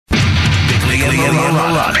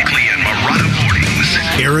Bickley&Marotta. Bickley&Marotta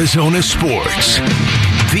mornings. Arizona sports.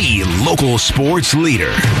 The local sports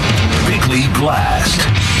leader. Bickley Blast.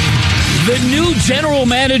 The new general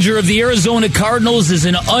manager of the Arizona Cardinals is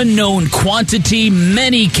an unknown quantity.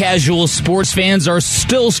 Many casual sports fans are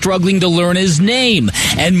still struggling to learn his name.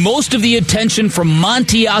 And most of the attention from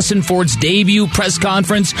Monty Ossenfort's debut press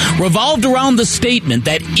conference revolved around the statement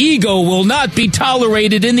that ego will not be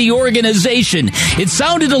tolerated in the organization. It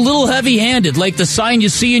sounded a little heavy-handed, like the sign you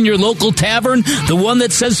see in your local tavern, the one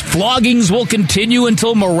that says floggings will continue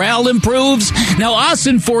until morale improves. Now,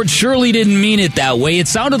 Ossenfort surely didn't mean it that way. It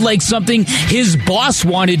sounded like something his boss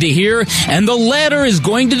wanted to hear, and the latter is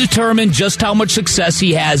going to determine just how much success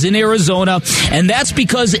he has in Arizona, and that's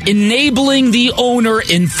because enabling the owner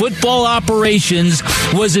in football operations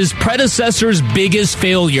was his predecessor's biggest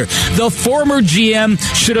failure. The former GM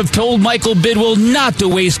should have told Michael Bidwill not to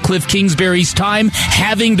waste Cliff Kingsbury's time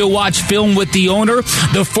having to watch film with the owner.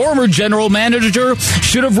 The former general manager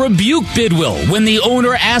should have rebuked Bidwill when the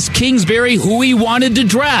owner asked Kingsbury who he wanted to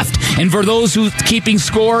draft, and for those who keeping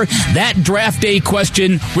score, that draft day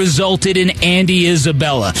question resulted in Andy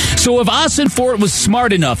Isabella. So if Ossenfort was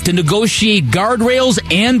smart enough to negotiate guardrails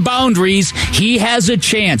and boundaries, he has a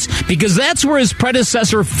chance, because that's where his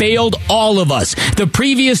predecessor failed all of us. The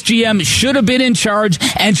previous GM should have been in charge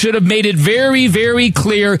and should have made it very, very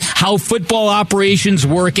clear how football operations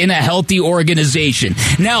work in a healthy organization.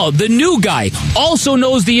 Now, the new guy also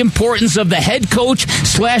knows the importance of the head coach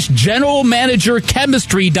 / general manager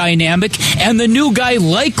chemistry dynamic, and the new guy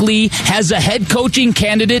likely has a head coaching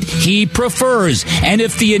candidate he prefers. And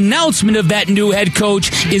if the announcement of that new head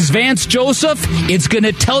coach is Vance Joseph, it's going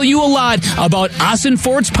to tell you a lot about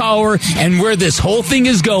Ossenfort's power and where this whole thing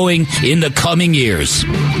is going in the coming years.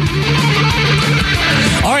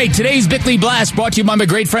 All right, today's Bickley Blast brought to you by my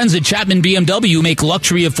great friends at Chapman BMW. Make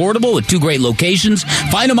luxury affordable at 2 great locations.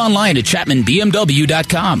 Find them online at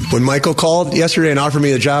ChapmanBMW.com. When Michael called yesterday and offered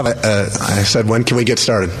me the job, I said, when can we get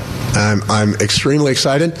started? I'm extremely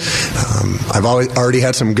excited. I've already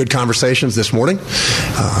had some good conversations this morning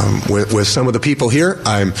with some of the people here.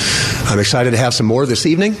 I'm excited to have some more this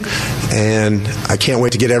evening, and I can't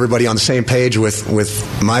wait to get everybody on the same page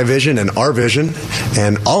with my vision and our vision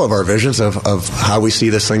and all of our visions of how we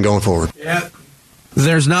see this thing going forward. Yeah.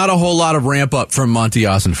 There's not a whole lot of ramp up from Monty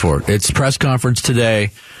Ossenfort. It's press conference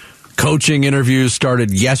today. Coaching interviews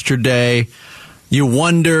started yesterday. You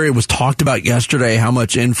wonder, it was talked about yesterday, how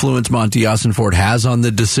much influence Monty Ossenfort has on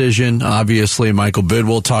the decision. Obviously, Michael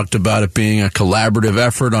Bidwill talked about it being a collaborative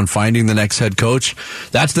effort on finding the next head coach.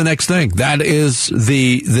 That's the next thing. That is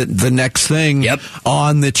the next thing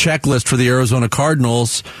on the checklist for the Arizona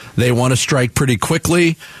Cardinals. They want to strike pretty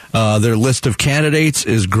quickly. Their list of candidates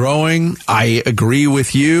is growing. I agree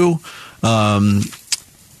with you.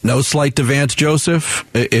 No slight to Vance Joseph.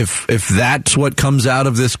 If that's what comes out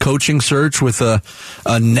of this coaching search with a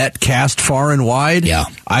net cast far and wide,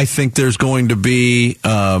 I think there's going to be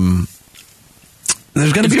underwhelming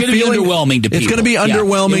to people. It's going to be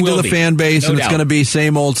underwhelming to the fan base, and it's going to be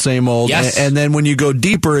same old, same old. Yes. And then when you go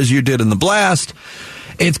deeper, as you did in the Blast,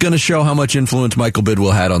 it's going to show how much influence Michael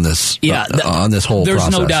Bidwill had on this on this whole process.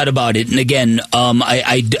 There's no doubt about it. And again,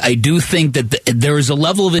 I do think that there is a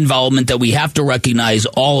level of involvement that we have to recognize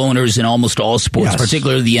all owners in almost all sports,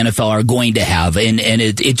 particularly the NFL, are going to have. And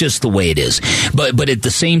it's just the way it is. But at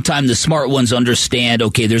the same time, the smart ones understand,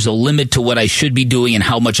 okay, there's a limit to what I should be doing and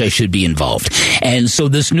how much I should be involved. And so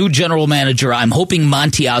this new general manager, I'm hoping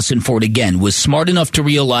Monty Ossenfort, again, was smart enough to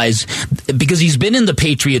realize, because he's been in the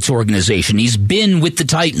Patriots organization, he's been with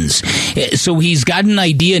the Titans. So he's got an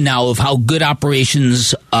idea now of how good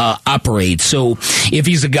operations operate. So if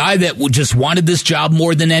he's a guy that just wanted this job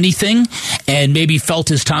more than anything and maybe felt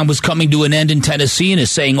his time was coming to an end in Tennessee and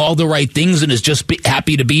is saying all the right things and is just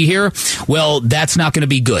happy to be here, well, that's not going to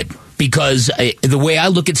be good. Because the way I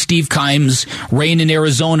look at Steve Keim's reign in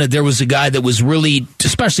Arizona, there was a guy that was really,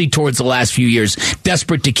 especially towards the last few years,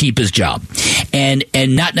 desperate to keep his job. And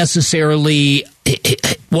not necessarily,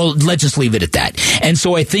 well, let's just leave it at that. And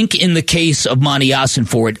so I think in the case of Monty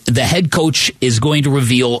Ossenfort, the head coach is going to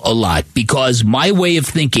reveal a lot, because my way of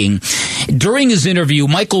thinking, during his interview,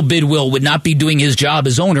 Michael Bidwill would not be doing his job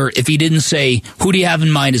as owner if he didn't say, who do you have in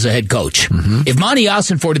mind as a head coach? Mm-hmm. If Monty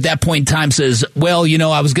Ossenfort at that point in time says, well,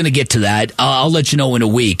 I was going to get to that, I'll let you know in a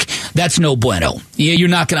week, that's no bueno. You're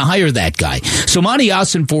not going to hire that guy. So Monty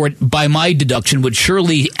Ossenfort, by my deduction, would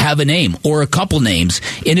surely have a name or a couple names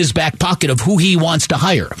in his back pocket of who he wants to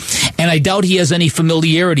hire. And I doubt he has any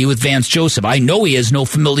familiarity with Vance Joseph. I know he has no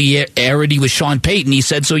familiarity with Sean Payton. He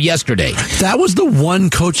said so yesterday. That was the one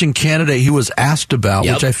coaching candidate he was asked about,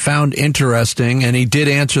 which I found interesting, and he did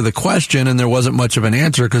answer the question, and there wasn't much of an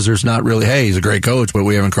answer because there's not really, hey, he's a great coach, but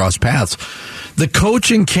we haven't crossed paths. The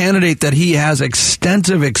coaching candidate that he has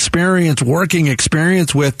extensive working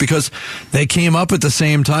experience with, because they came up at the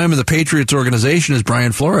same time in the Patriots organization, as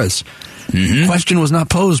Brian Flores. Mm-hmm. Question was not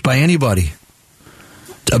posed by anybody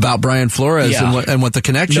about Brian Flores and what the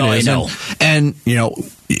connection is. I know. And,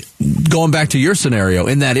 going back to your scenario,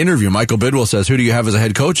 in that interview, Michael Bidwill says, who do you have as a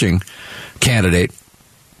head coaching candidate?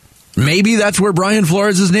 Maybe that's where Brian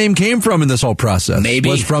Flores' name came from in this whole process. Maybe.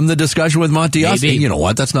 Was from the discussion with Monty Austin. You know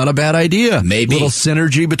what? That's not a bad idea. Maybe. A little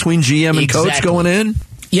synergy between GM and coach going in.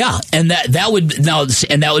 Yeah, and that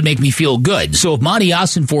would make me feel good. So if Monty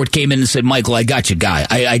Ossenfort came in and said, Michael, I got you, guy.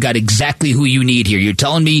 I got exactly who you need here. You're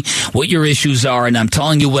telling me what your issues are, and I'm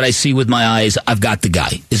telling you what I see with my eyes. I've got the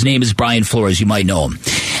guy. His name is Brian Flores. You might know him.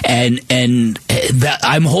 And that,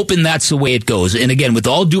 I'm hoping that's the way it goes. And again, with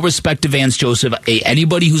all due respect to Vance Joseph,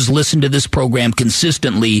 anybody who's listened to this program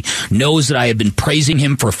consistently knows that I have been praising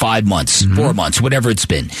him for 5 months, 4 months, whatever it's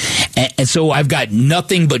been. And so I've got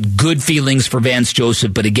nothing but good feelings for Vance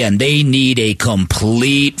Joseph. But again, they need a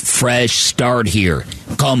complete fresh start here.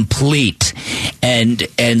 Complete.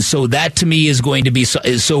 And so that to me is going to be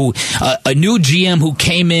a new GM who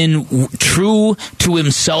came in true to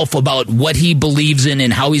himself about what he believes in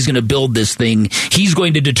and how he's going to build this thing. He's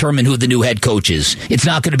going to determine who the new head coach is. It's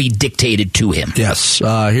not going to be dictated to him. Yes.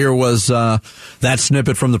 Here was that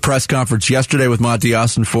snippet from the press conference yesterday with Monty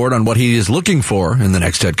Ossenfort on what he is looking for in the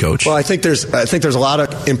next head coach. Well, I think there's a lot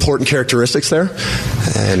of important characteristics there,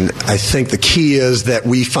 and I think the key is that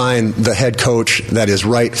we find the head coach that is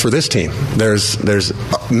right for this team. There's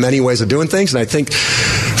many ways of doing things, and I think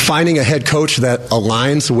finding a head coach that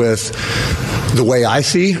aligns with the way I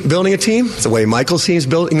see building a team, the way Michael sees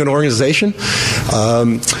building an organization.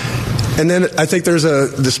 And then I think there's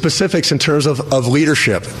the specifics in terms of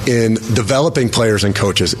leadership in developing players and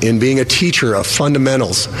coaches, in being a teacher of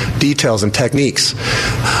fundamentals, details, and techniques.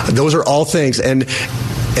 Those are all things.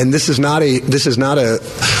 And this is not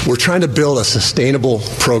we're trying to build a sustainable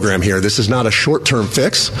program here. This is not a short-term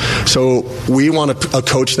fix. So we want a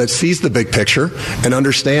coach that sees the big picture and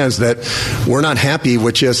understands that we're not happy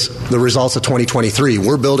with just the results of 2023.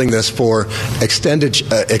 We're building this for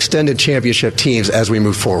extended championship teams as we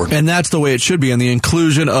move forward. And that's the way it should be. And the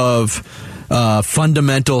inclusion of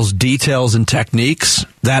fundamentals, details, and techniques,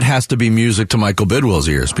 that has to be music to Michael Bidwill's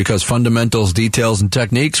ears, because fundamentals, details, and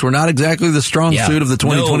techniques were not exactly the strong suit of the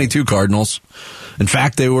 2022 Cardinals. In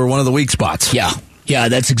fact, they were one of the weak spots. Yeah,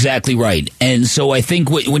 that's exactly right. And so I think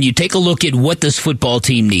when you take a look at what this football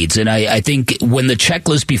team needs, and I think when the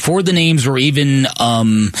checklist, before the names were even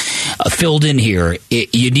filled in here,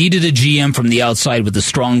 you needed a GM from the outside with a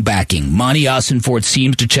strong backing. Monty Ossenfort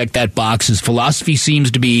seems to check that box. His philosophy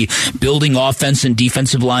seems to be building offense and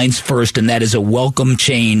defensive lines first, and that is a welcome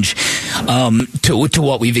change to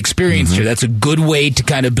what we've experienced here. That's a good way to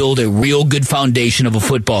kind of build a real good foundation of a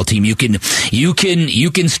football team. You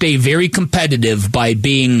can stay very competitive by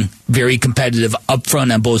being very competitive up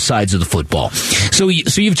front on both sides of the football. So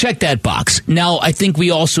you've checked that box. Now, I think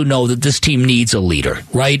we also know that this team needs a leader,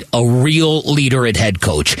 right? A real leader at head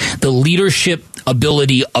coach. The leadership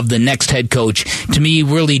ability of the next head coach, to me,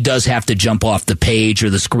 really does have to jump off the page or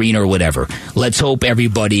the screen or whatever. Let's hope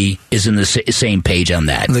everybody is in the same page on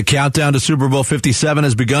that. The countdown to Super Bowl 57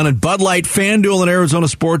 has begun, and Bud Light, FanDuel, and Arizona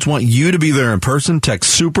Sports want you to be there in person.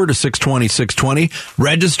 Text SUPER to 620-620.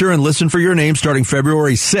 Register and listen for your name starting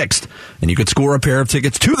February 6th. And you could score a pair of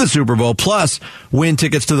tickets to the Super Bowl, plus win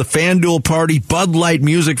tickets to the FanDuel Party, Bud Light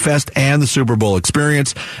Music Fest, and the Super Bowl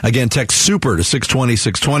Experience. Again, text SUPER to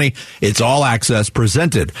 620-620. It's all access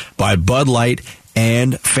presented by Bud Light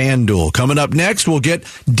and FanDuel. Coming up next, we'll get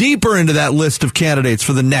deeper into that list of candidates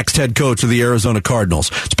for the next head coach of the Arizona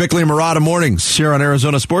Cardinals. It's Bickley&Marotta Mornings here on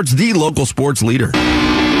Arizona Sports, the local sports leader.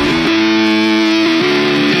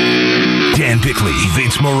 Dan Bickley,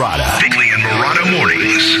 Vince Marotta. Bickley&Marotta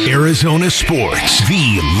Mornings. Arizona Sports,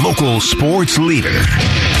 the local sports leader.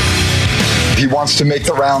 He wants to make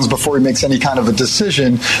the rounds before he makes any kind of a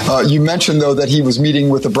decision. You mentioned, though, that he was meeting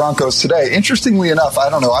with the Broncos today. Interestingly enough,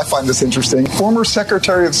 I don't know, I find this interesting. Former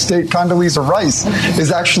Secretary of State Condoleezza Rice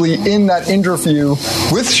is actually in that interview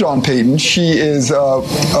with Sean Payton. She is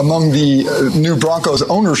among the new Broncos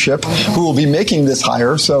ownership who will be making this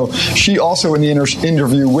hire. So she also in the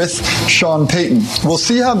interview with Sean Payton. We'll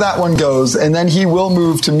see how that one goes. And then he will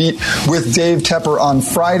move to meet with Dave Tepper on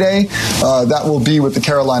Friday. That will be with the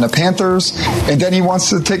Carolina Panthers. And then he wants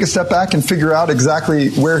to take a step back and figure out exactly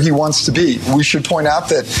where he wants to be. We should point out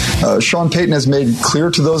that Sean Payton has made clear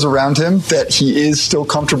to those around him that he is still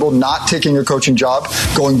comfortable not taking a coaching job,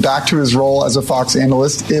 going back to his role as a Fox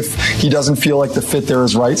analyst if he doesn't feel like the fit there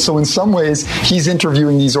is right. So in some ways, he's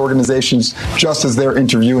interviewing these organizations just as they're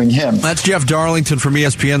interviewing him. That's Jeff Darlington from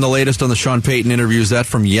ESPN, the latest on the Sean Payton interviews. That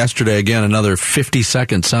from yesterday. Again, another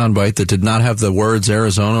 50-second soundbite that did not have the words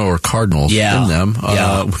Arizona or Cardinals in them.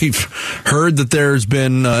 We've heard that there's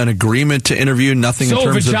been an agreement to interview. Nothing it's in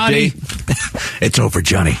terms over, of Johnny. date. It's over,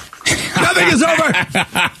 Johnny. Nothing is over.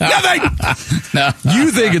 Nothing. No.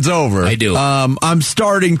 You think it's over? I do. I'm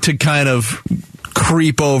starting to kind of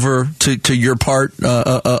creep over to your part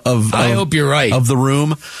I hope you're right. of the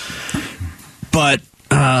room, but.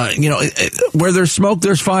 Where there's smoke,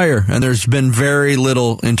 there's fire. And there's been very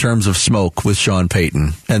little in terms of smoke with Sean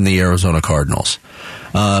Payton and the Arizona Cardinals.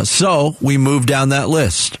 So we move down that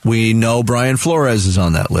list. We know Brian Flores is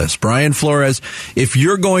on that list. Brian Flores, if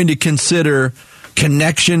you're going to consider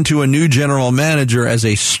connection to a new general manager as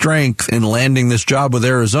a strength in landing this job with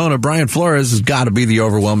Arizona, Brian Flores has got to be the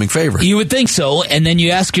overwhelming favorite. You would think so, and then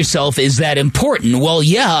you ask yourself, is that important? Well,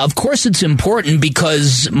 yeah, of course it's important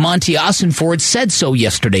because Monty Ossenfort said so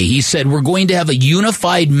yesterday. He said we're going to have a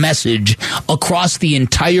unified message across the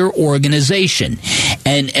entire organization,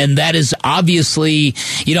 and that is obviously,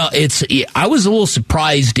 I was a little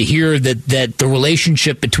surprised to hear that the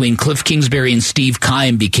relationship between Cliff Kingsbury and Steve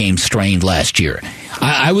Keim became strained last year.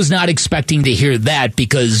 I was not expecting to hear that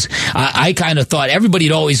because I kind of thought everybody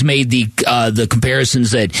had always made the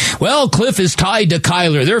comparisons that, well, Cliff is tied to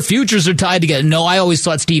Kyler. Their futures are tied together. No, I always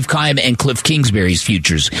thought Steve Keim and Cliff Kingsbury's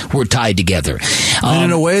futures were tied together. And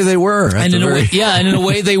in a way they were. And in a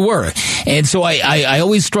way they were. And so I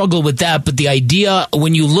always struggle with that. But the idea,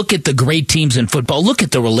 when you look at the great teams in football, look at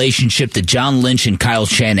the relationship that John Lynch and Kyle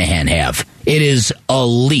Shanahan have. It is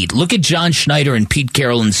elite. Look at John Schneider and Pete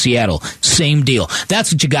Carroll in Seattle. Same deal.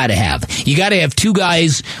 That's what you got to have. You got to have two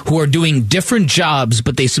guys who are doing different jobs,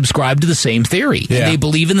 but they subscribe to the same theory. Yeah. And they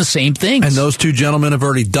believe in the same things. And those two gentlemen have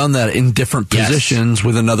already done that in different positions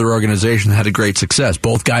with another organization that had a great success.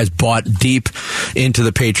 Both guys bought deep into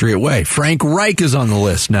the Patriot way. Frank Reich is on the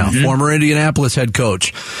list now, former Indianapolis head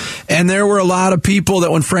coach. And there were a lot of people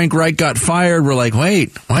that when Frank Reich got fired were like,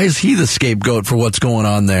 wait, why is he the scapegoat for what's going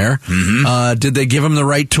on there? Did they give him the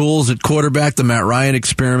right tools at quarterback? The Matt Ryan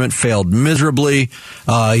experiment failed miserably.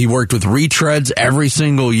 He worked with retreads every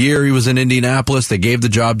single year he was in Indianapolis. They gave the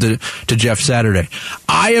job to Jeff Saturday.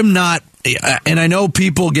 I am not, and I know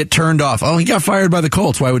people get turned off. Oh, he got fired by the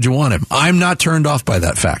Colts. Why would you want him? I'm not turned off by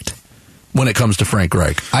that fact when it comes to Frank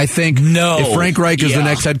Reich. I think if Frank Reich is the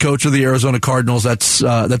next head coach of the Arizona Cardinals, that's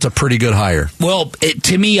a pretty good hire. Well,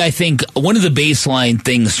 to me, I think one of the baseline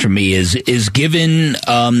things for me is given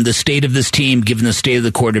the state of this team, given the state of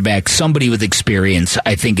the quarterback, somebody with experience,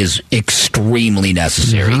 I think, is extremely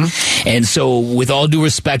necessary. And so, with all due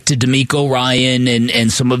respect to D'Amico Ryan and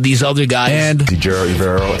some of these other guys, and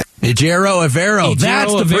Ejiro Evero.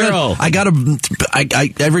 That's the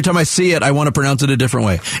Evero. Every time I see it, I want to pronounce it a different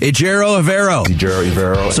way. Ejiro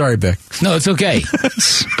Evero. Sorry, Bick. No, it's okay.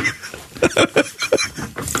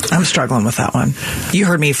 I'm struggling with that one. You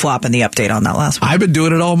heard me flop in the update on that last one. I've been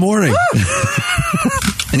doing it all morning.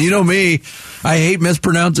 And you know me, I hate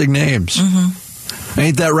mispronouncing names.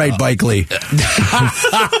 Ain't that right, Bickley?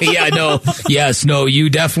 Yeah, no. Yes, no, you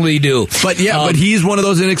definitely do. But but he's one of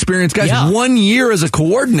those inexperienced guys. Yeah. 1 year as a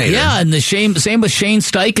coordinator. Yeah, and same with Shane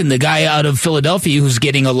Steichen, the guy out of Philadelphia who's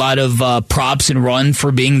getting a lot of props and run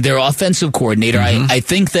for being their offensive coordinator. I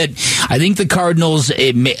think the Cardinals,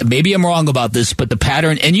 maybe I'm wrong about this, but the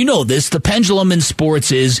pattern, and you know this, the pendulum in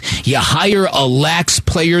sports is you hire a lax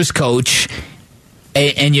players coach,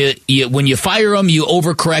 and you when you fire him, you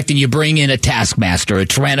overcorrect and you bring in a taskmaster, a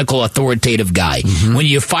tyrannical, authoritative guy. When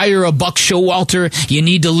you fire a Buck Showalter, you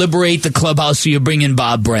need to liberate the clubhouse, so you bring in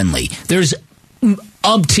Bob Brenly. There's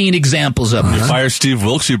umpteen examples of it. You fire Steve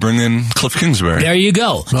Wilkes, you bring in Cliff Kingsbury. There you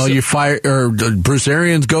go. Well, you fire Bruce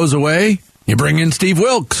Arians goes away, you bring in Steve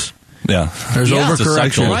Wilkes. Yeah, there's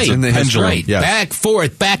overcorrection in the history. Right. Yes. Back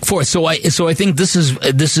forth. So I think this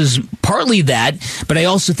is partly that, but I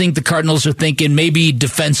also think the Cardinals are thinking maybe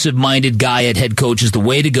defensive-minded guy at head coach is the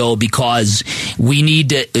way to go because we need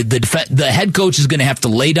to, the head coach is going to have to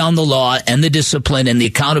lay down the law and the discipline and the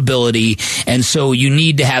accountability, and so you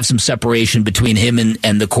need to have some separation between him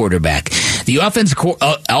and the quarterback. The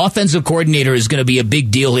offensive coordinator is going to be a big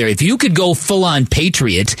deal here. If you could go full-on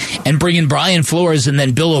Patriot and bring in Brian Flores and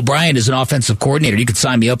then Bill O'Brien as an offensive coordinator, you could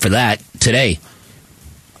sign me up for that today.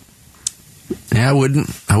 Yeah,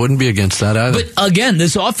 I wouldn't be against that either. But again,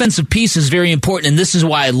 this offensive piece is very important, and this is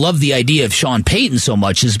why I love the idea of Sean Payton so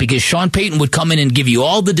much, is because Sean Payton would come in and give you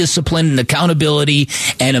all the discipline and accountability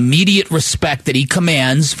and immediate respect that he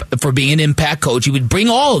commands for being an impact coach. He would bring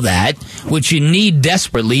all of that, which you need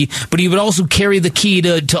desperately, but he would also carry the key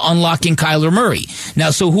to unlocking Kyler Murray.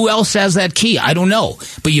 Now, so who else has that key? I don't know.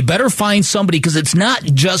 But you better find somebody, because it's not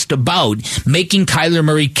just about making Kyler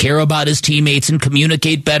Murray care about his teammates and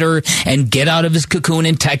communicate better and get out of his cocoon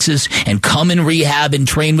in Texas and come and rehab and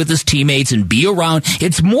train with his teammates and be around.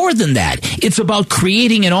 It's more than that. It's about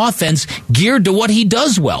creating an offense geared to what he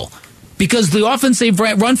does well. Because the offense they've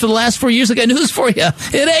run for the last 4 years, I got news for you.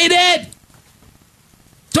 It ain't it.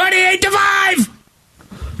 28-5.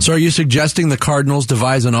 So are you suggesting the Cardinals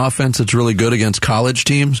devise an offense that's really good against college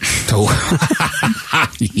teams?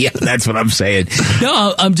 Yeah, that's what I'm saying.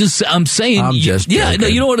 No, I'm saying. Yeah, no,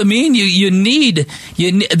 you know what I mean? You need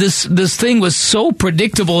this thing was so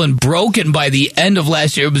predictable and broken by the end of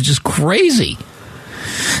last year. It was just crazy.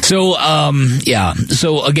 So,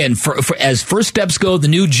 So again, for as first steps go, the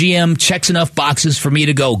new GM checks enough boxes for me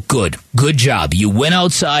to go, good job. You went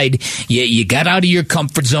outside, you got out of your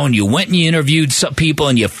comfort zone, you went and you interviewed some people,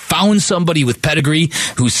 and you found somebody with pedigree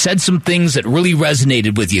who said some things that really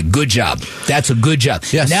resonated with you. Good job. That's a good job.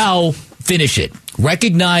 Yes. Now, finish it.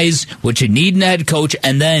 Recognize what you need in a head coach,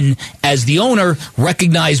 and then, as the owner,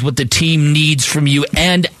 recognize what the team needs from you,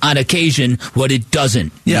 and on occasion, what it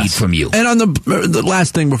doesn't need from you. And on the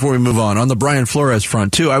last thing before we move on the Brian Flores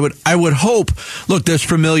front too, I would hope. Look, there's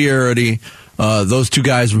familiarity. Those two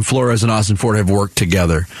guys, Flores and Austin Ford, have worked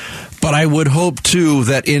together. But I would hope, too,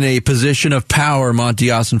 that in a position of power, Monty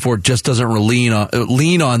Austin Ford just doesn't lean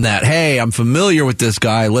on that. Hey, I'm familiar with this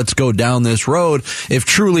guy. Let's go down this road. If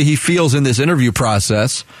truly he feels in this interview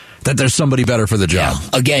process that there's somebody better for the job.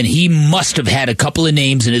 Yeah. Again, he must have had a couple of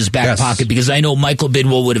names in his back pocket, because I know Michael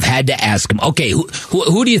Bidwell would have had to ask him, okay,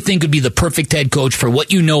 who do you think would be the perfect head coach for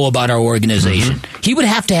what you know about our organization? Mm-hmm. He would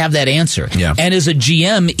have to have that answer. Yeah. And as a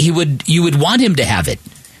GM, you would want him to have it.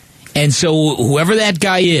 And so whoever that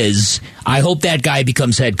guy is, I hope that guy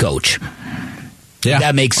becomes head coach. Yeah,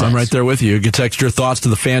 that makes sense. I'm right there with you. You can text your thoughts to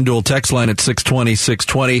the FanDuel text line at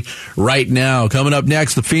 620-620 right now. Coming up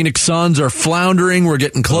next, the Phoenix Suns are floundering. We're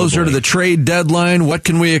getting closer to the trade deadline. What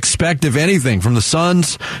can we expect, if anything, from the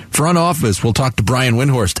Suns front office? We'll talk to Brian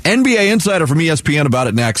Windhorst, NBA insider from ESPN, about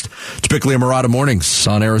it next. It's Bickley&Marotta Mornings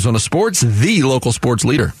on Arizona Sports, the local sports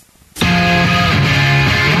leader.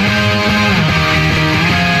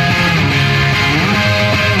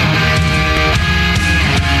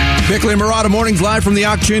 Bickley&Marotta Mornings live from the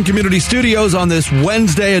Auction Community Studios on this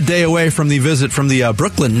Wednesday, a day away from the visit from the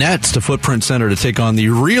Brooklyn Nets to Footprint Center to take on the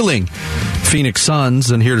reeling Phoenix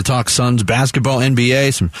Suns. And here to talk Suns basketball,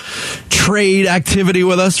 NBA, some trade activity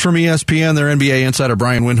with us from ESPN. Their NBA insider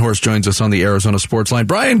Brian Windhorst joins us on the Arizona Sports Line.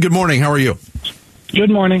 Brian, good morning. How are you? Good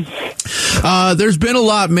morning. There's been a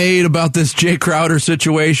lot made about this Jay Crowder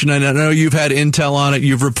situation, and I know you've had intel on it.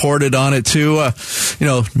 You've reported on it, too.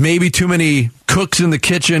 Maybe too many cooks in the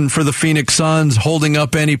kitchen for the Phoenix Suns, holding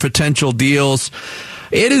up any potential deals.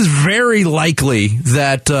 It is very likely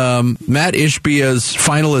that Matt Ishbia's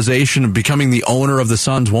finalization of becoming the owner of the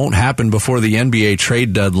Suns won't happen before the NBA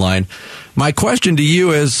trade deadline. My question to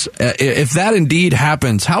you is, if that indeed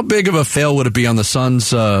happens, how big of a fail would it be on the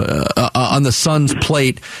Suns'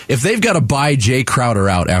 plate if they've got to buy Jay Crowder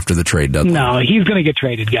out after the trade deadline? No, he's going to get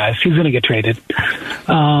traded, guys. He's going to get traded.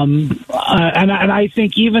 And I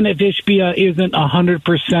think even if Ishbia isn't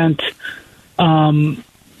 100%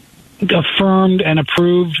 affirmed and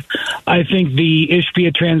approved, I think the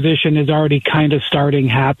Ishbia transition is already kind of starting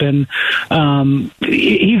to happen.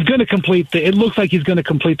 He's going to it looks like he's going to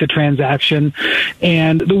complete the transaction.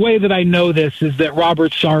 And the way that I know this is that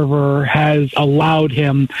Robert Sarver has allowed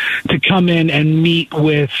him to come in and meet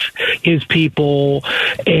with his people.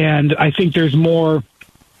 And I think there's more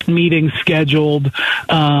meetings scheduled.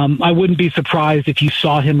 I wouldn't be surprised if you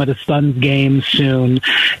saw him at a Suns game soon,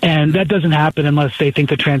 and that doesn't happen unless they think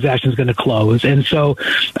the transaction is going to close. And so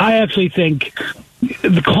I actually think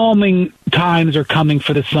the calming times are coming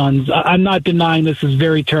for the Suns. I'm not denying this is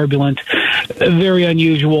very turbulent, very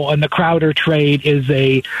unusual, and the Crowder trade is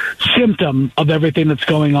a symptom of everything that's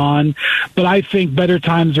going on. But I think better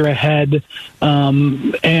times are ahead,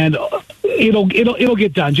 and it'll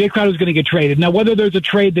get done. Jay Crowder's going to get traded. Now, whether there's a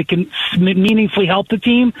trade that can meaningfully help the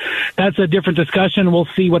team, that's a different discussion. We'll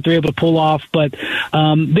see what they're able to pull off. But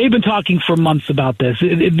they've been talking for months about this.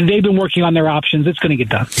 They've been working on their options. It's going to get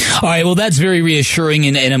done. All right, well, that's very reassuring,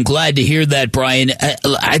 and I'm glad to hear that, Brian.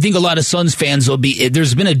 I think a lot of Suns fans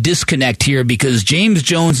there's been a disconnect here because James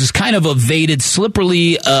Jones has kind of evaded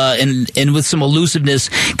slipperily and with some elusiveness,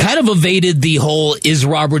 kind of evaded the whole, is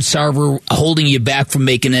Robert Sarver holding you back from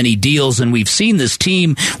making any deals? And we've seen this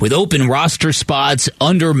team with open roster spots,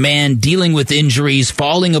 undermanned, dealing with injuries,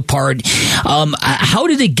 falling apart. How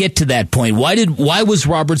did it get to that point? Why was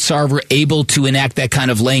Robert Sarver able to enact that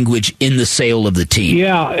kind of language in the sale of the team?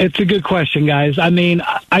 Yeah, it's a good question, guys. I mean,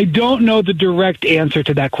 I don't know the direct answer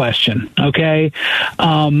to that question, okay?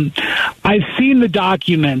 I've seen the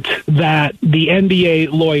document that the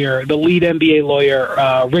NBA lawyer, the lead NBA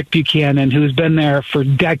lawyer, Rick Buchanan, who's been there for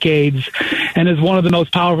decades and is one of the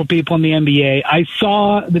most powerful people in the NBA, I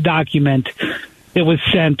saw the document that was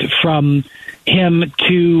sent from him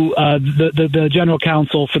to the general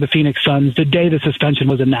counsel for the Phoenix Suns the day the suspension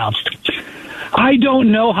was announced. I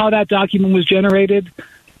don't know how that document was generated,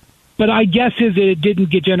 but my guess is that it didn't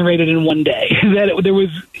get generated in one day. That there was,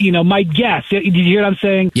 my guess. Did you hear what I'm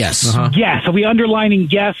saying? Yes. Uh-huh. Yes. Are we underlining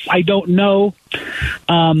guess? I don't know.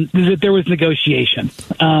 That there was negotiation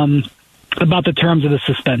about the terms of the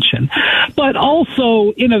suspension. But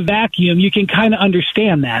also, in a vacuum, you can kind of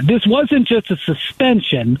understand that. This wasn't just a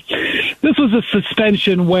suspension. This was a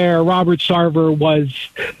suspension where Robert Sarver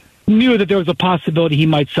knew that there was a possibility he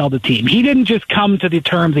might sell the team. He didn't just come to the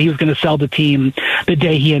terms that he was going to sell the team the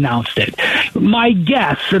day he announced it. My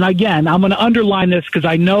guess, and again, I'm going to underline this because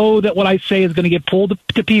I know that what I say is going to get pulled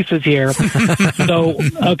to pieces here. So,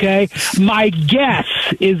 okay, my guess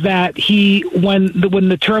is that when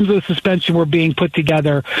the terms of the suspension were being put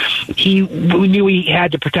together, we knew he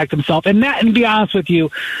had to protect himself. And to be honest with you,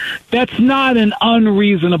 that's not an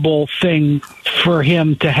unreasonable thing for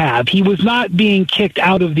him to have. He was not being kicked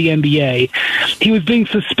out of the NBA. He was being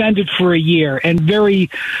suspended for a year, and there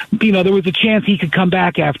was a chance he could come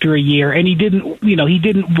back after a year, and he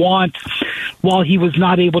didn't want, while he was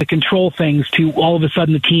not able to control things, to all of a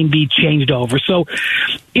sudden the team be changed over. So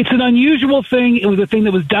it's an unusual thing. It was a thing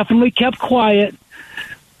that was definitely kept quiet.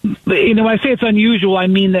 When I say it's unusual, I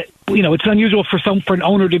mean that it's unusual for an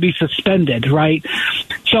owner to be suspended, right?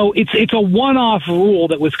 So it's a one-off rule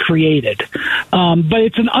that was created, but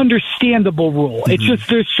it's an understandable rule. Mm-hmm. It's just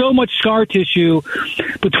there's so much scar tissue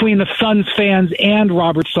between the Suns fans and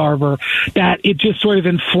Robert Sarver that it just sort of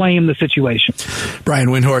inflamed the situation. Brian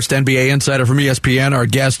Windhorst, NBA insider from ESPN, our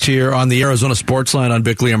guest here on the Arizona Sports Line on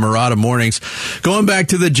Bickley&Marotta mornings. Going back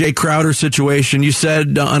to the Jay Crowder situation, you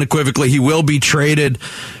said unequivocally he will be traded.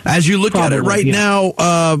 As you look at it right now,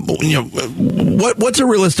 what's a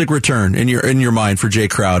realistic return in your mind for Jay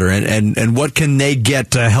Crowder, and what can they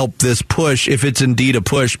get to help this push, if it's indeed a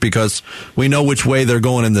push, because we know which way they're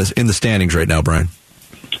going in the standings right now, Brian?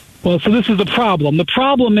 Well, so this is the problem. The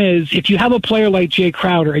problem is if you have a player like Jay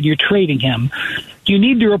Crowder and you're trading him, you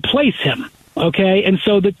need to replace him. Okay, and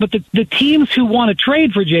so the teams who want to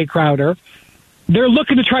trade for Jay Crowder, they're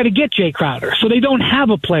looking to try to get Jay Crowder, so they don't have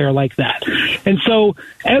a player like that. And so,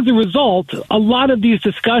 as a result, a lot of these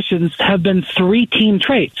discussions have been 3-team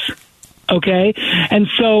trades, okay? And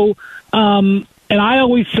so, and I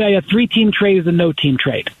always say a 3-team trade is a no-team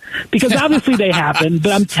trade, because obviously they happen,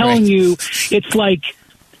 but I'm telling you, it's like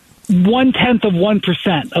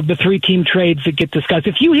 0.1% of the 3-team trades that get discussed.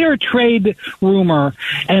 If you hear a trade rumor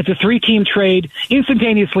and it's a 3-team trade,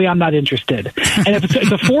 instantaneously I'm not interested. And if it's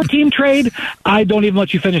a 4-team trade, I don't even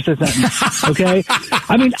let you finish the sentence. Okay?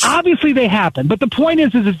 I mean, obviously they happen, but the point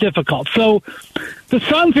is it's difficult. So the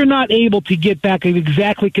Suns are not able to get back an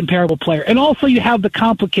exactly comparable player. And also you have the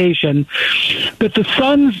complication that the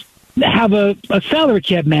Suns have a salary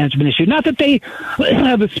cap management issue. Not that they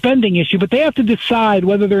have a spending issue, but they have to decide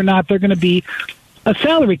whether or not they're going to be a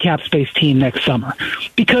salary cap space team next summer,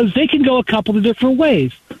 because they can go a couple of different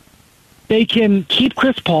ways. They can keep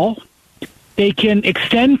Chris Paul, they can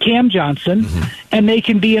extend Cam Johnson, and they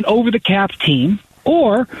can be an over-the-cap team.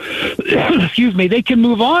 Or, excuse me, they can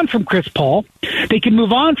move on from Chris Paul, they can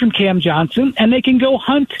move on from Cam Johnson, and they can go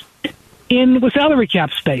hunt in with salary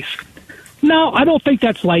cap space. No, I don't think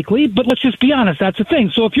that's likely, but let's just be honest, that's the thing.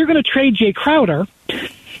 So if you're going to trade Jay Crowder,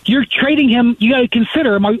 you're trading him, you got to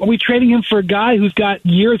consider, are we trading him for a guy who's got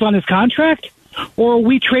years on his contract? Or are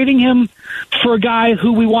we trading him for a guy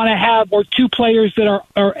who we want to have, or two players that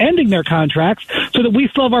are ending their contracts, so that we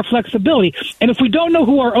still have our flexibility. And if we don't know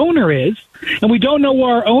who our owner is, and we don't know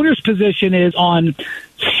where our owner's position is on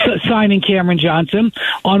signing Cameron Johnson,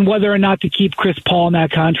 on whether or not to keep Chris Paul in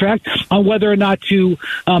that contract, on whether or not to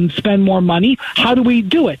spend more money, how do we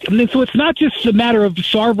do it? And so it's not just a matter of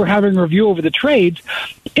Sarver having a review over the trades.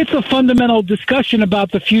 It's a fundamental discussion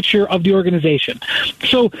about the future of the organization.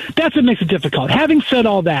 So that's what makes it difficult. Having said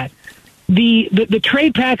all that, the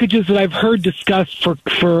trade packages that I've heard discussed for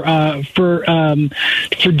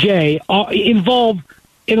Jay involve,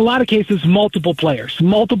 in a lot of cases, multiple players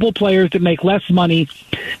that make less money,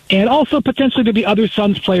 and also potentially to be other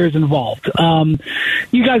Suns players involved.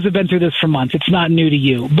 You guys have been through this for months. It's not new to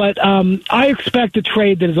you. But I expect a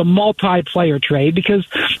trade that is a multi-player trade, because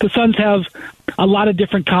the Suns have a lot of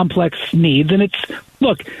different complex needs. And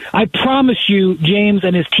look, I promise you, James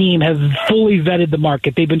and his team have fully vetted the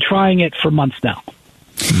market. They've been trying it for months now.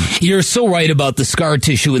 You're so right about the scar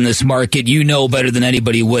tissue in this market. You know better than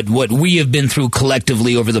anybody what we have been through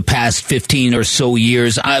collectively over the past 15 or so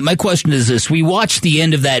years. My question is this. We watched the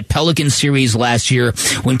end of that Pelican series last year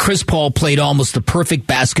when Chris Paul played almost the perfect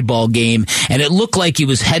basketball game, and it looked like he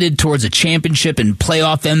was headed towards a championship and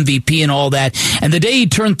playoff MVP and all that. And the day he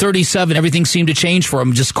turned 37, everything seemed to change for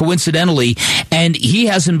him, just coincidentally, and he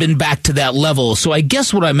hasn't been back to that level. So I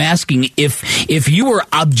guess what I'm asking, if you were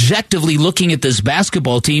objectively looking at this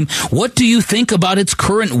basketball team, what do you think about its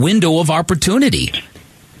current window of opportunity?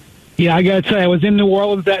 Yeah, I gotta tell you, I was in New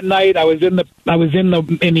Orleans that night. I was in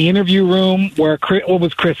the interview room where what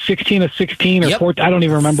was Chris, 16 of 16 or 14? I don't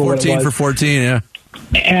even remember what it was. 14 for 14, yeah.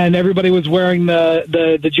 And everybody was wearing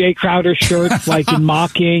the Jay Crowder shirts, like in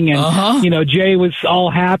mocking, and Jay was all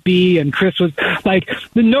happy, and Chris was like,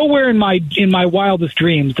 nowhere in my wildest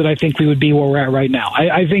dreams did I think we would be where we're at right now.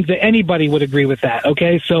 I think that anybody would agree with that.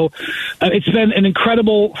 Okay, so it's been an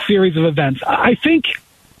incredible series of events. I think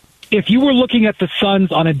if you were looking at the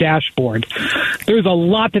Suns on a dashboard, there's a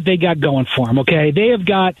lot that they got going for them, okay? They have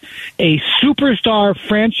got a superstar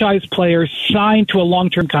franchise player signed to a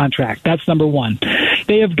long-term contract. That's number one.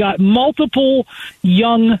 They have got multiple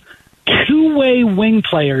young two-way wing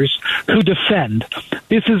players who defend.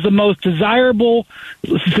 This is the most desirable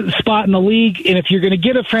spot in the league, and if you're going to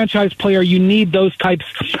get a franchise player, you need those types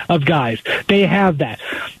of guys. They have that.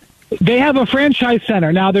 They have a franchise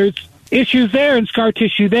center. Now, there's issues there and scar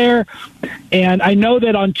tissue there, and I know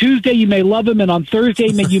that on Tuesday you may love him and on Thursday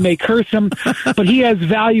you may curse him, but he has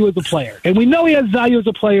value as a player, and we know he has value as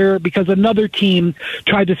a player because another team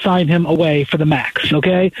tried to sign him away for the max.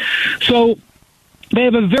 Okay, so they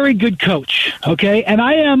have a very good coach, okay, and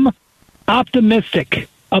I am optimistic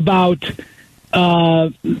about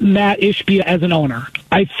Matt Ishbia as an owner.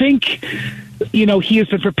 I think he has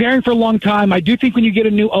been preparing for a long time. I do think when you get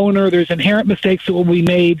a new owner, there's inherent mistakes that will be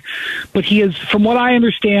made. But he is, from what I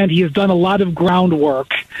understand, he has done a lot of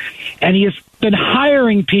groundwork, and he has been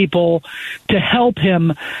hiring people to help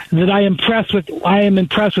him that I am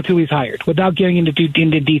impressed with who he's hired, without getting into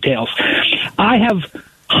details. I have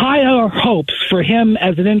higher hopes for him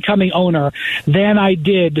as an incoming owner than I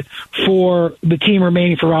did for the team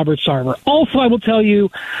remaining for Robert Sarver. Also, I will tell you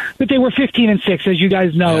that they were 15-6, as you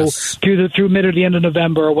guys know, through mid or the end of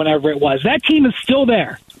November or whenever it was. That team is still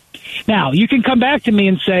there. Now, you can come back to me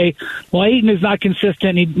and say, well, Ayton is not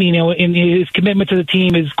consistent. In his commitment to the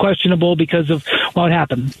team is questionable because of what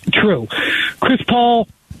happened. True. Chris Paul,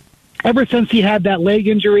 ever since he had that leg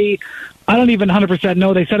injury, I don't even 100%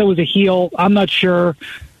 know. They said it was a heel. I'm not sure.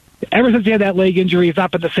 Ever since he had that leg injury, he's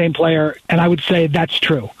not been the same player, and I would say that's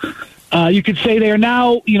true. You could say they are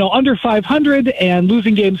now, under 500 and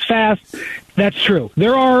losing games fast. That's true.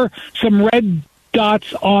 There are some red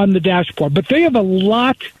dots on the dashboard, but they have a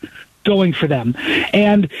lot going for them.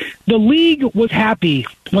 And the league was happy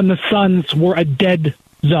when the Suns were a dead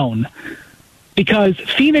zone, because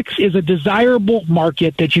Phoenix is a desirable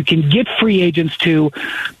market that you can get free agents to.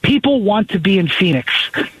 People want to be in Phoenix.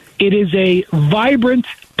 It is a vibrant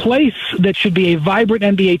place that should be a vibrant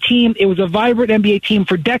NBA team. It was a vibrant NBA team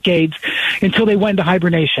for decades until they went into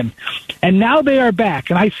hibernation. And now they are back,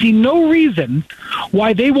 and I see no reason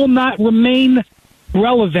why they will not remain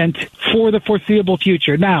relevant for the foreseeable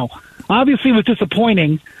future. Now, obviously it was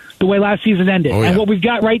disappointing the way last season ended. And what we've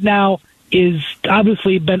got right now is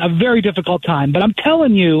obviously been a very difficult time. But I'm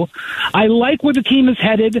telling you, I like where the team is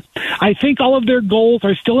headed. I think all of their goals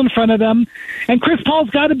are still in front of them. And Chris Paul's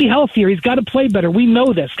got to be healthier. He's got to play better. We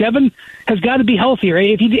know this. Devin has got to be healthier.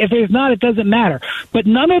 If there's not, it doesn't matter. But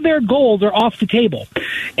none of their goals are off the table.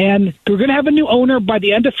 And we're going to have a new owner by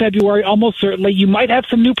the end of February, almost certainly. You might have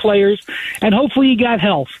some new players, and hopefully you got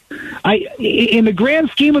health. In the grand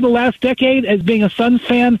scheme of the last decade, as being a Suns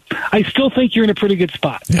fan, I still think you're in a pretty good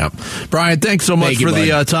spot. Yeah. Brian, thanks so much for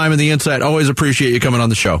the time and the insight. Always appreciate you coming on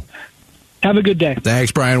the show. Have a good day.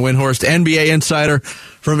 Thanks, Brian Windhorst, NBA insider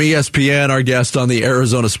from ESPN, our guest on the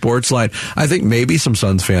Arizona Sports Line. I think maybe some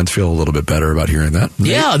Suns fans feel a little bit better about hearing that.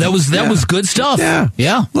 Yeah, that was good stuff. Yeah.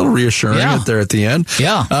 A little reassuring there at the end.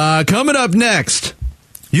 Yeah. Coming up next,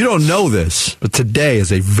 you don't know this, but today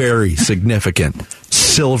is a very significant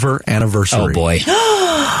silver anniversary. Oh, boy.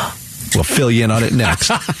 We'll fill you in on it next.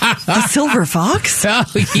 A silver fox? Oh,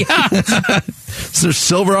 yeah. There's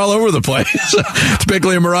silver all over the place. It's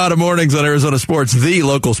Bickley&Marotta Mornings on Arizona Sports, the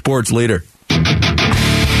local sports leader.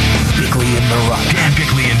 Bickley&Marotta. Dan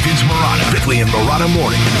Bickley and Vince Marotta. Bickley&Marotta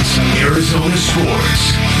Mornings. Arizona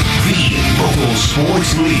Sports, the local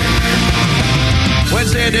sports leader.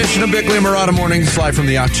 Wednesday edition of Bickley&Marotta Mornings, live from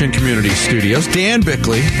the Auction Community Studios. Dan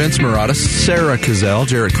Bickley, Vince Marotta, Sarah Cazell,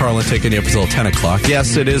 Jared Carlin taking you up until 10 o'clock.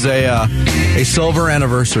 Yes, it is a silver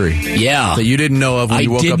anniversary. Yeah. That you didn't know of when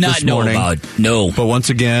you woke up this morning. I did not know about. No. But once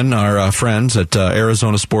again, our friends at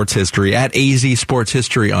Arizona Sports History, at AZ Sports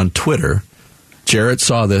History on Twitter, Jared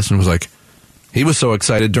saw this and was like, he was so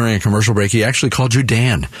excited during a commercial break, he actually called you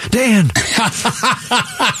Dan. Dan!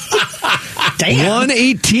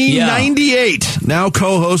 1/18/98. Now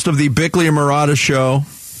co-host of the Bickley&Marotta Show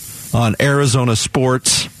on Arizona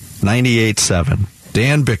Sports 98.7.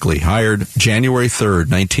 Dan Bickley, hired January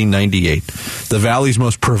 3rd, 1998. The Valley's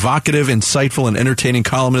most provocative, insightful, and entertaining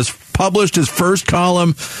columnist, published his first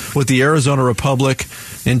column with the Arizona Republic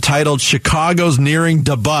entitled Chicago's Nearing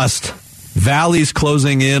Da Bust. Valley's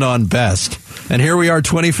closing in on best. And here we are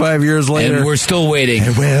 25 years later. And we're still waiting.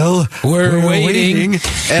 Well, we're waiting.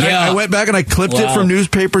 And I went back and I clipped it from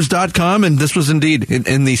newspapers.com, and this was indeed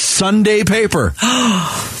in the Sunday paper,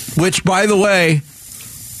 which, by the way,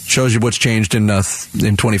 shows you what's changed in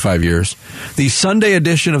 25 years. The Sunday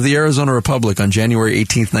edition of the Arizona Republic on January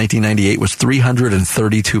 18th, 1998 was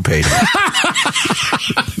 332 pages.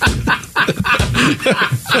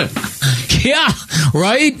 Yeah,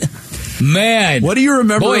 right? Man. What do you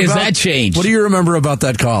remember Boy, has that changed. What do you remember about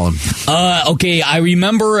that column? Okay, I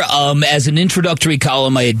remember as an introductory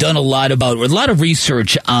column, I had done a lot of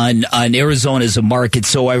research on Arizona as a market.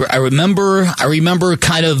 So I remember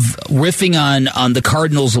kind of riffing on the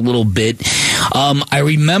Cardinals a little bit. I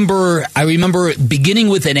remember beginning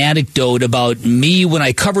with an anecdote about me when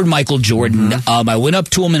I covered Michael Jordan. Mm-hmm. I went up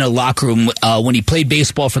to him in a locker room when he played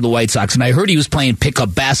baseball for the White Sox, and I heard he was playing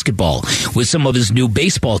pickup basketball with some of his new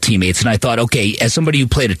baseball teammates. And I thought, okay, as somebody who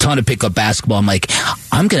played a ton of pickup basketball, I'm like,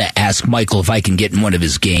 I'm going to ask Michael if I can get in one of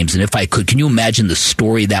his games. And if I could, can you imagine the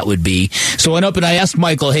story that would be? So I went up and I asked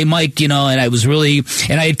Michael, hey, Mike, and I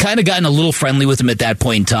had kind of gotten a little friendly with him at that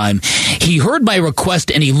point in time. He heard my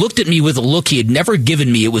request and he looked at me with a look he had never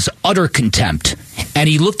given me. It was utter contempt. And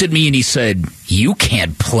he looked at me and he said, you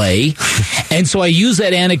can't play. And so I used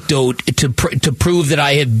that anecdote to prove that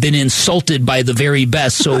I have been insulted by the very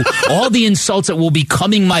best. So all the insults that will be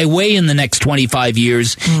coming my way in the next 25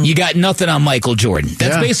 years, you got nothing on Michael Jordan.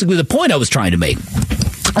 That's basically the point I was trying to make.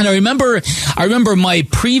 And I remember my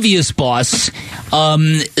previous boss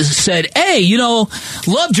said, hey,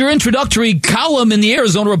 loved your introductory column in the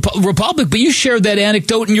Arizona Republic, but you shared that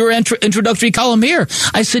anecdote in your introductory column here.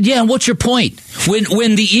 I said, yeah, and what's your point?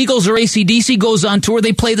 When the Eagles or AC/DC goes on tour,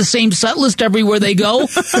 they play the same set list everywhere they go.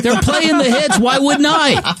 They're playing the hits. Why wouldn't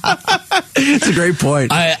I? It's a great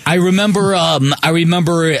point. I remember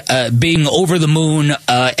being over the moon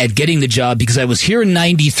at getting the job because I was here in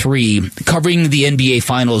 '93 covering the NBA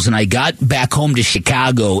Finals, and I got back home to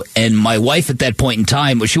Chicago, and my wife at that point in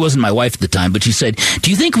time, well, she wasn't my wife at the time, but she said, do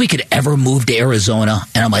you think we could ever move to Arizona?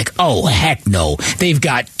 And I'm like, oh, heck no. They've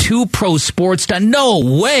got 2 pro sports done. No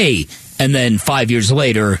way. And then 5 years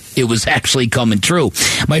later, it was actually coming true.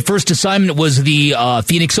 My first assignment was the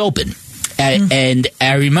Phoenix Open. And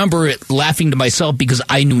I remember laughing to myself because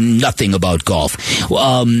I knew nothing about golf.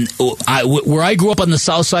 Where I grew up on the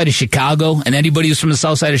south side of Chicago, and anybody who's from the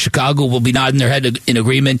south side of Chicago will be nodding their head in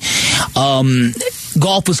agreement,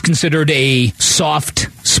 golf was considered a soft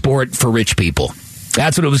sport for rich people.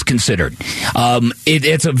 That's what it was considered.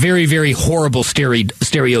 It's a very, very horrible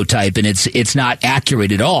stereotype, and it's not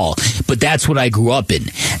accurate at all. But that's what I grew up in.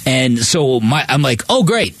 And so I'm like, oh,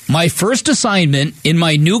 great. My first assignment in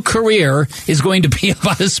my new career is going to be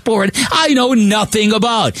about a sport I know nothing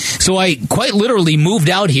about. So I quite literally moved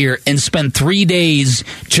out here and spent 3 days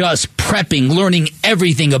just prepping, learning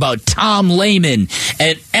everything about Tom Lehman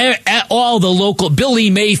and all the local, Billy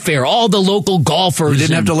Mayfair, all the local golfers. You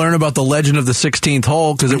didn't have to learn about the legend of the 16th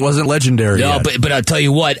hole because it wasn't legendary yet. But I'll tell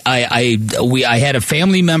you what, I had a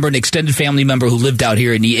family member, an extended family member who lived out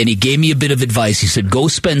here, and he gave me a bit of advice. He said, go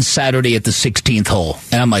spend Saturday at the 16th hole.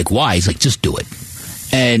 And I'm like, why? He's like, just do it.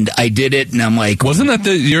 And I did it, and I'm like... Wasn't that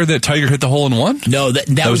the year that Tiger hit the hole-in-one? No,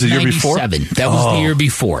 that was the year before? That was the year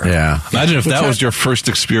before. Yeah. Imagine if that was your first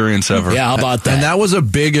experience ever. Yeah, how about that? And that was a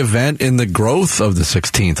big event in the growth of the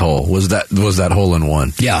 16th hole, was that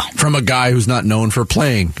hole-in-one. Yeah. From a guy who's not known for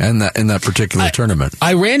playing in that particular tournament.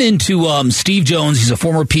 I ran into Steve Jones. He's a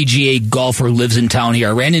former PGA golfer who lives in town here.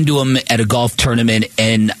 I ran into him at a golf tournament,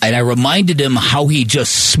 and I reminded him how he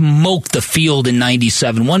just smoked the field in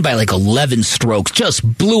 97, won by like 11 strokes, just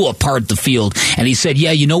blew apart the field. And he said, yeah,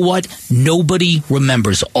 you know what? Nobody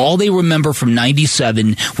remembers. All they remember from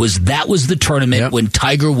 97 was the tournament when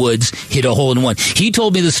Tiger Woods hit a hole-in-one. He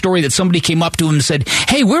told me the story that somebody came up to him and said,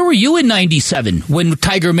 hey, where were you in 97 when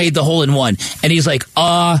Tiger made the hole-in-one? And he's like,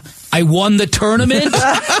 I won the tournament?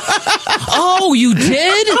 Oh, you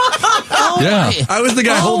did? Oh, yeah. I was the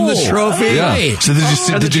guy holding the trophy. Yeah. Right. So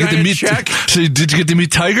did you get to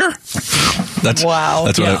meet Tiger? Wow.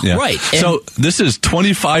 That's what right. So this is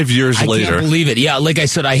 25 years later. I can't believe it. Yeah, like I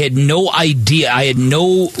said, I had no idea. I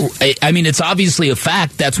mean, it's obviously a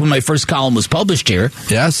fact. That's when my first column was published here.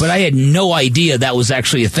 Yes. But I had no idea that was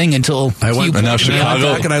actually a thing until I went and now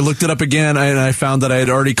Chicago. back and I looked it up again, and I found that I had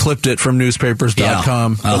already clipped it from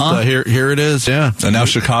newspapers.com. Yeah. But here it is. Yeah. And now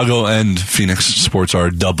Chicago and Phoenix sports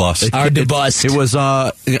are the bus. It was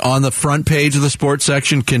on the front page of the sports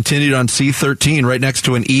section, continued on C13, right next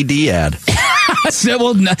to an ED ad.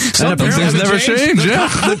 Some things never change.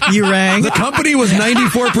 Yeah. You rang. The company was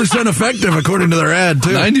 94% effective, according to their ad, too.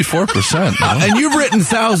 94%. And you've written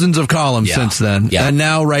thousands of columns since then, and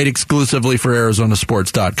now write exclusively for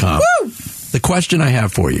ArizonaSports.com. Woo! The question I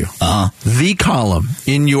have for you, the column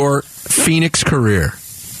in your Phoenix career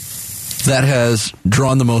that has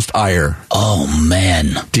drawn the most ire. Oh,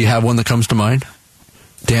 man. Do you have one that comes to mind?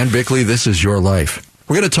 Dan Bickley, this is your life.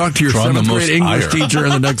 We're going to talk to your 7th grade English teacher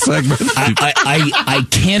in the next segment. I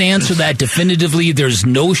can't answer that definitively. There's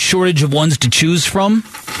no shortage of ones to choose from.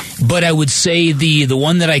 But I would say the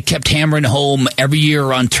one that I kept hammering home every year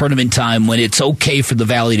around tournament time, when it's okay for the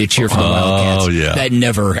Valley to cheer for the Wildcats. Oh, yeah. That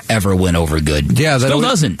never, ever went over good. Yeah, Still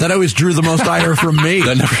doesn't. That always drew the most ire from me.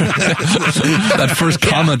 That first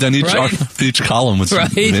comment on each column was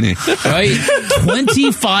Vinny. Right?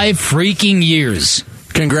 25 freaking years.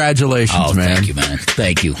 Congratulations, man. Thank you, man.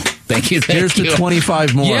 Thank you. Here's to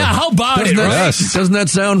 25 more. Yeah, how about it? Doesn't that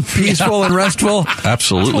sound peaceful and restful?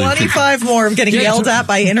 Absolutely. 25 more of getting yelled at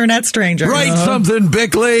by internet strangers. Write something,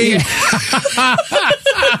 Bickley. Yeah.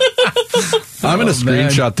 I'm going to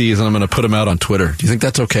screenshot these and I'm going to put them out on Twitter. Do you think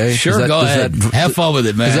that's okay? Sure, go ahead. Have fun with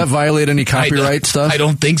it, man. Does that violate any copyright stuff? I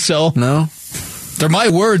don't think so. No? They're my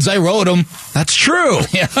words. I wrote them. That's true.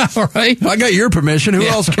 Yeah, right. I got your permission. Who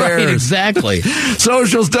else cares? Right, exactly.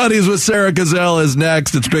 Social Studies with Sarah Gazelle is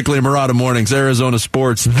next. It's Bickley&Marotta Mornings, Arizona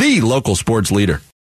Sports, the local sports leader.